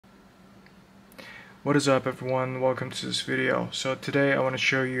What is up everyone, welcome to this video. So today I want to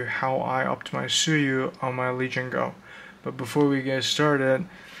show you how I optimize Suyu on my Legion Go. But before we get started,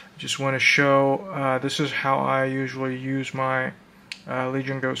 I just want to show this is how I usually use my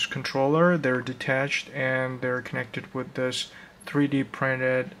Legion Go's controller. They're detached and they're connected with this 3D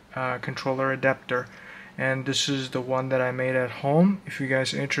printed controller adapter. And this is the one that I made at home. If you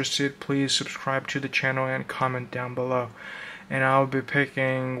guys are interested, please subscribe to the channel and comment down below. And I'll be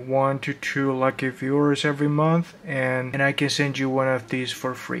picking 1 to 2 lucky viewers every month, and I can send you one of these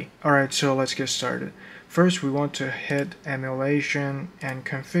for free. Alright, so let's get started. First, we want to hit emulation and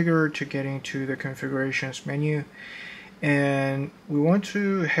configure to get into the configurations menu, and we want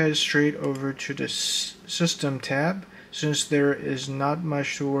to head straight over to the system tab since there is not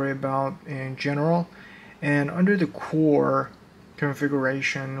much to worry about in general. And under the core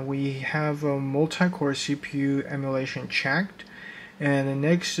configuration, we have a multi-core CPU emulation checked, and the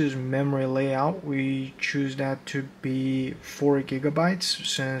next is memory layout. We choose that to be 4 gigabytes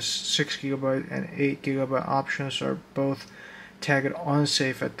since 6 gigabyte and 8 gigabyte options are both tagged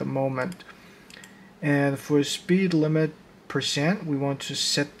unsafe at the moment. And for speed limit percent, we want to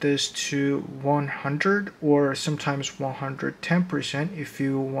set this to 100 or sometimes 110% if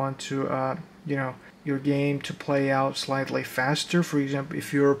you want to your game to play out slightly faster. For example,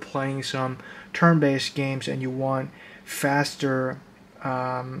 if you're playing some turn-based games and you want faster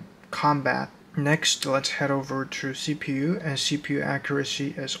combat. Next, let's head over to CPU, and CPU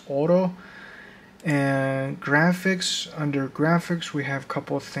accuracy is auto. And graphics, under graphics we have a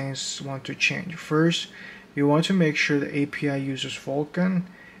couple of things we want to change. First, you want to make sure the API uses Vulkan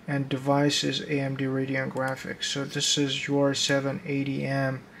and device is AMD Radeon graphics. So this is your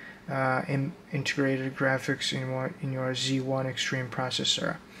 780M integrated graphics in your Z1 Extreme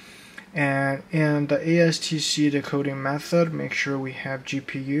processor. And in the ASTC decoding method, make sure we have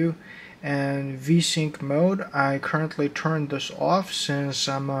GPU. And VSync mode, I currently turned this off since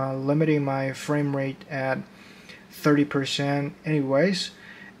I'm limiting my frame rate at 30% anyways,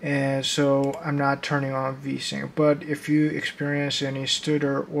 and so I'm not turning on VSync. But if you experience any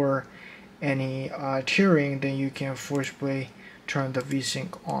stutter or any tearing, then you can forcibly turn the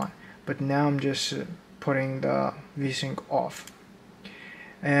VSync on. But now I'm just putting the VSync off.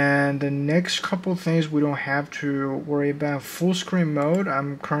 And the next couple things we don't have to worry about. Full screen mode,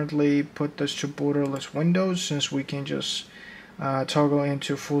 I'm currently put this to borderless windows since we can just toggle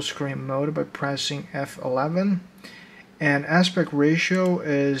into full screen mode by pressing F11. And aspect ratio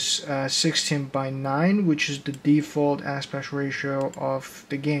is 16:9, which is the default aspect ratio of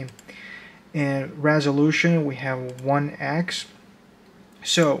the game. And resolution, we have 1x.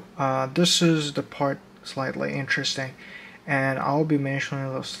 So this is the part slightly interesting, and I'll be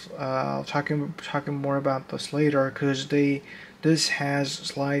mentioning this, talking more about this later, because this has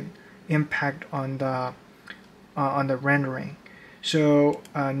slight impact on the rendering. So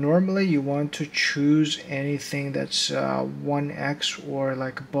normally you want to choose anything that's 1x or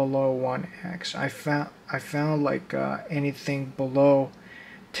like below 1x. I found like anything below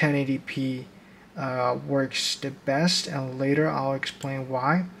 1080p works the best, and later I'll explain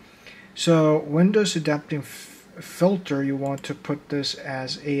why. So Windows adapting filter, you want to put this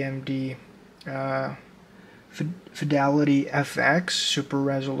as AMD Fidelity FX super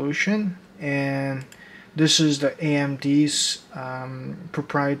resolution, and this is the AMD's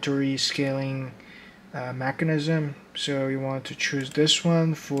proprietary scaling mechanism, so you want to choose this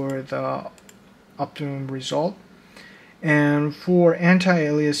one for the optimum result. And for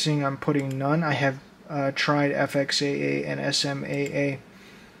anti-aliasing, I'm putting none. I have tried FXAA and SMAA.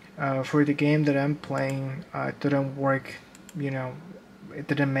 For the game that I'm playing, it didn't work, it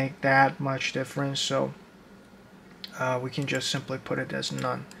didn't make that much difference, so we can just simply put it as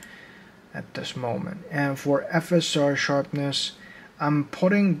none at this moment. And for FSR sharpness, I'm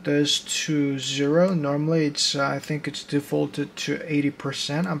putting this to 0. Normally it's I think it's defaulted to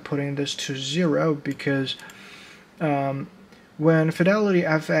 80%. I'm putting this to 0 because when Fidelity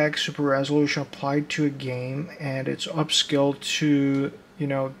FX Super Resolution applied to a game and it's upscaled to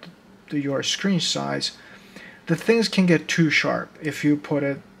your screen size, the things can get too sharp if you put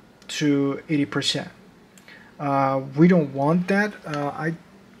it to 80%. We don't want that.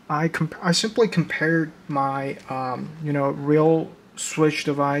 I simply compared my real Switch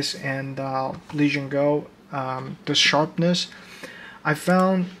device and Legion Go, the sharpness. I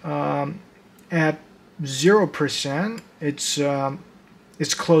found at 0%,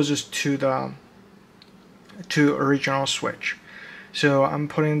 it's closest to original Switch. So I'm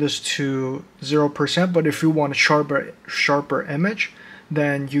putting this to 0%. But if you want a sharper image,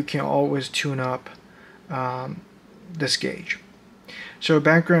 then you can always tune up this gauge. So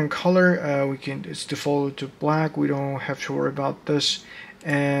background color, it's defaulted to black. We don't have to worry about this.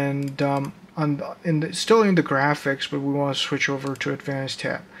 And still in the graphics, but we want to switch over to advanced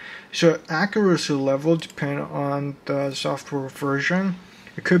tab. So accuracy level depend on the software version.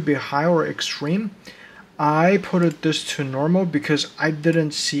 It could be high or extreme. I put this to normal because I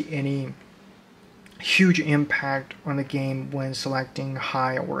didn't see any huge impact on the game when selecting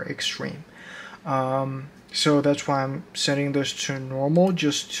high or extreme. So that's why I'm setting this to normal,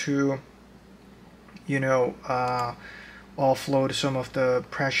 just to, you know, offload some of the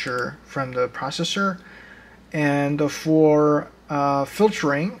pressure from the processor. And for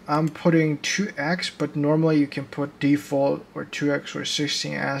filtering, I'm putting 2x, but normally you can put default or 2x or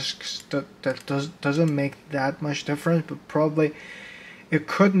 16x. That doesn't make that much difference, but probably it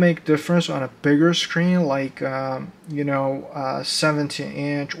could make difference on a bigger screen, like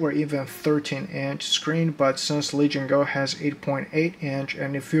 17-inch or even 13-inch screen. But since Legion Go has 8.8-inch,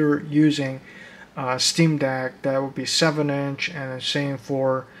 and if you're using Steam Deck, that would be 7-inch, and the same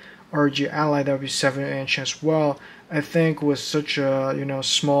for RG Ally, that would be 7-inch as well. I think with such a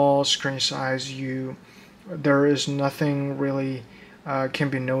small screen size, there is nothing really can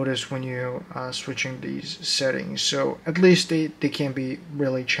be noticed when you switching these settings. So at least they can be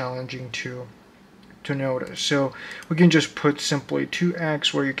really challenging to notice. So we can just put simply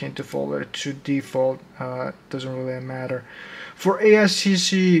 2x, where you can default it to default. Doesn't really matter. For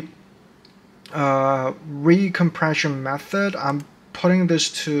ASCC recompression method, I'm putting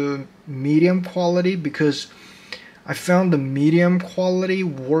this to medium quality because I found the medium quality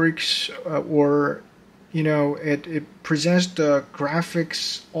works, it presents the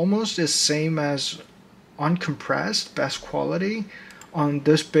graphics almost the same as uncompressed best quality on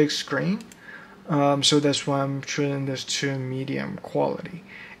this big screen. So that's why I'm treating this to medium quality.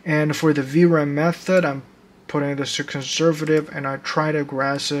 And for the VRAM method, I'm putting this to conservative, and I tried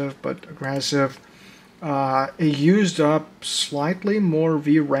aggressive, but aggressive it used up slightly more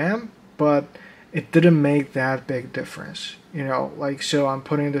VRAM, but it didn't make that big difference, so I'm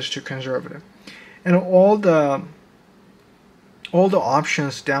putting this to conservative. And all the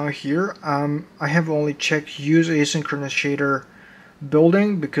options down here, I have only checked use asynchronous shader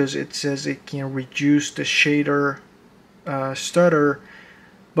building because it says it can reduce the shader stutter,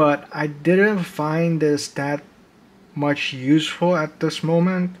 but I didn't find this that much useful at this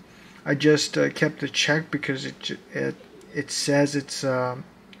moment. I just kept it checked because it says it's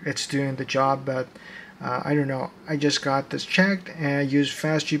doing the job, but I don't know. I just got this checked and I used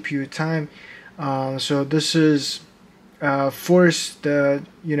fast GPU time. So this is force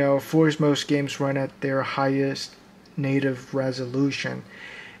most games run at their highest native resolution.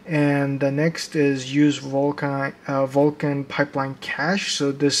 And the next is use Vulkan pipeline cache.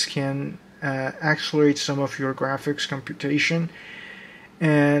 So this can accelerate some of your graphics computation.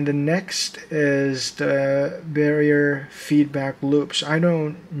 And the next is the barrier feedback loops. I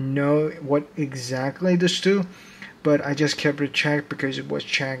don't know what exactly this do, but I just kept it checked because it was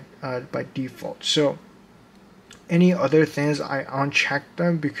checked by default. So any other things, I unchecked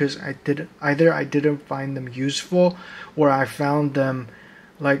them because I didn't find them useful, or I found them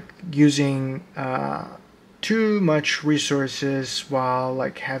like using too much resources while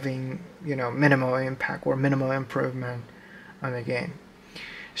like having minimal impact or minimal improvement on the game.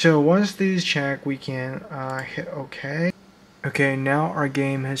 So once these check, we can hit OK. Okay, now our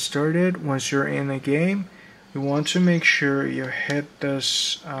game has started. Once you're in the game, you want to make sure you hit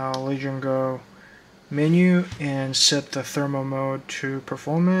this Legion Go menu and set the thermal mode to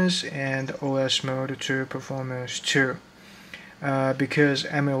performance and OS mode to performance 2. Because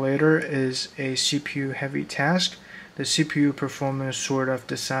Emulator is a CPU heavy task, the CPU performance sort of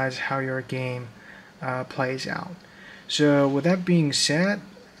decides how your game plays out. So with that being said,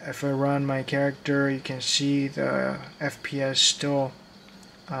 if I run my character, you can see the FPS still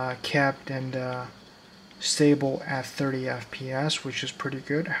kept and stable at 30 FPS, which is pretty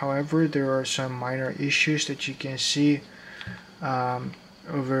good. However, there are some minor issues that you can see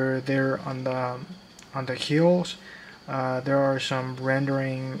over there on the heels. There are some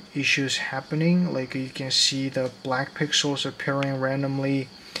rendering issues happening, like you can see the black pixels appearing randomly.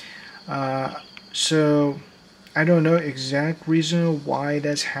 So I don't know exact reason why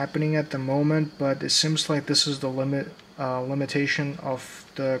that's happening at the moment, but it seems like this is the limitation of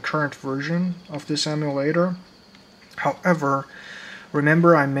the current version of this emulator. However,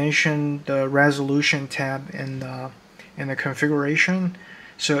 remember I mentioned the resolution tab in the configuration.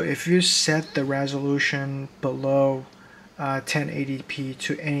 So if you set the resolution below 1080p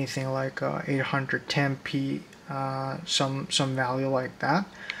to anything like 810p, some value like that,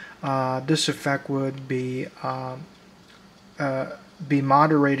 this effect would be be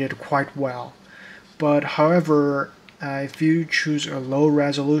moderated quite well. But however, if you choose a low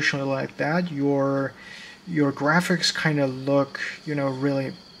resolution like that, your graphics kind of look,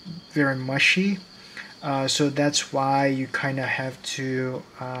 really very mushy. So that's why you kind of have to,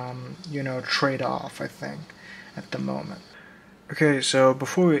 trade off, I think, at the moment. Okay, so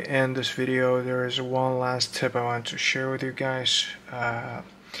before we end this video, there is one last tip I want to share with you guys.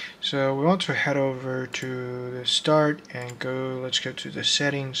 So we want to head over to the start and let's go to the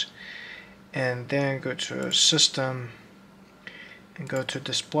settings, and then go to system and go to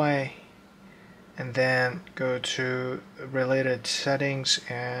display, and then go to related settings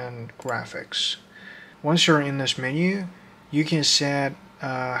and graphics. Once you're in this menu, you can set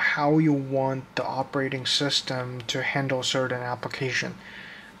how you want the operating system to handle certain application.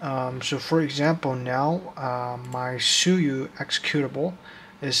 So for example, now my Suyu executable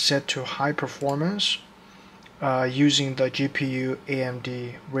is set to high performance using the GPU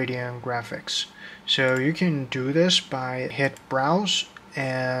AMD Radeon graphics. So you can do this by hit browse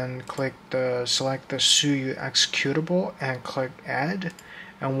and select the Suyu executable and click add.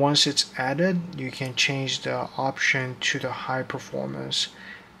 And once it's added, you can change the option to the high performance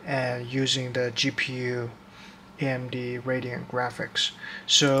using the GPU AMD Radeon graphics.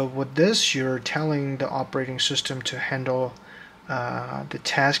 So with this, you're telling the operating system to handle the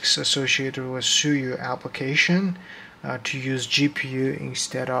tasks associated with Suyu application to use GPU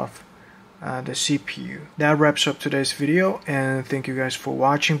instead of the CPU. That wraps up today's video, and thank you guys for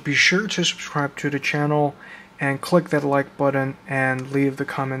watching. Be sure to subscribe to the channel and click that like button and leave the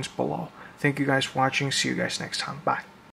comments below. Thank you guys for watching. See you guys next time. Bye.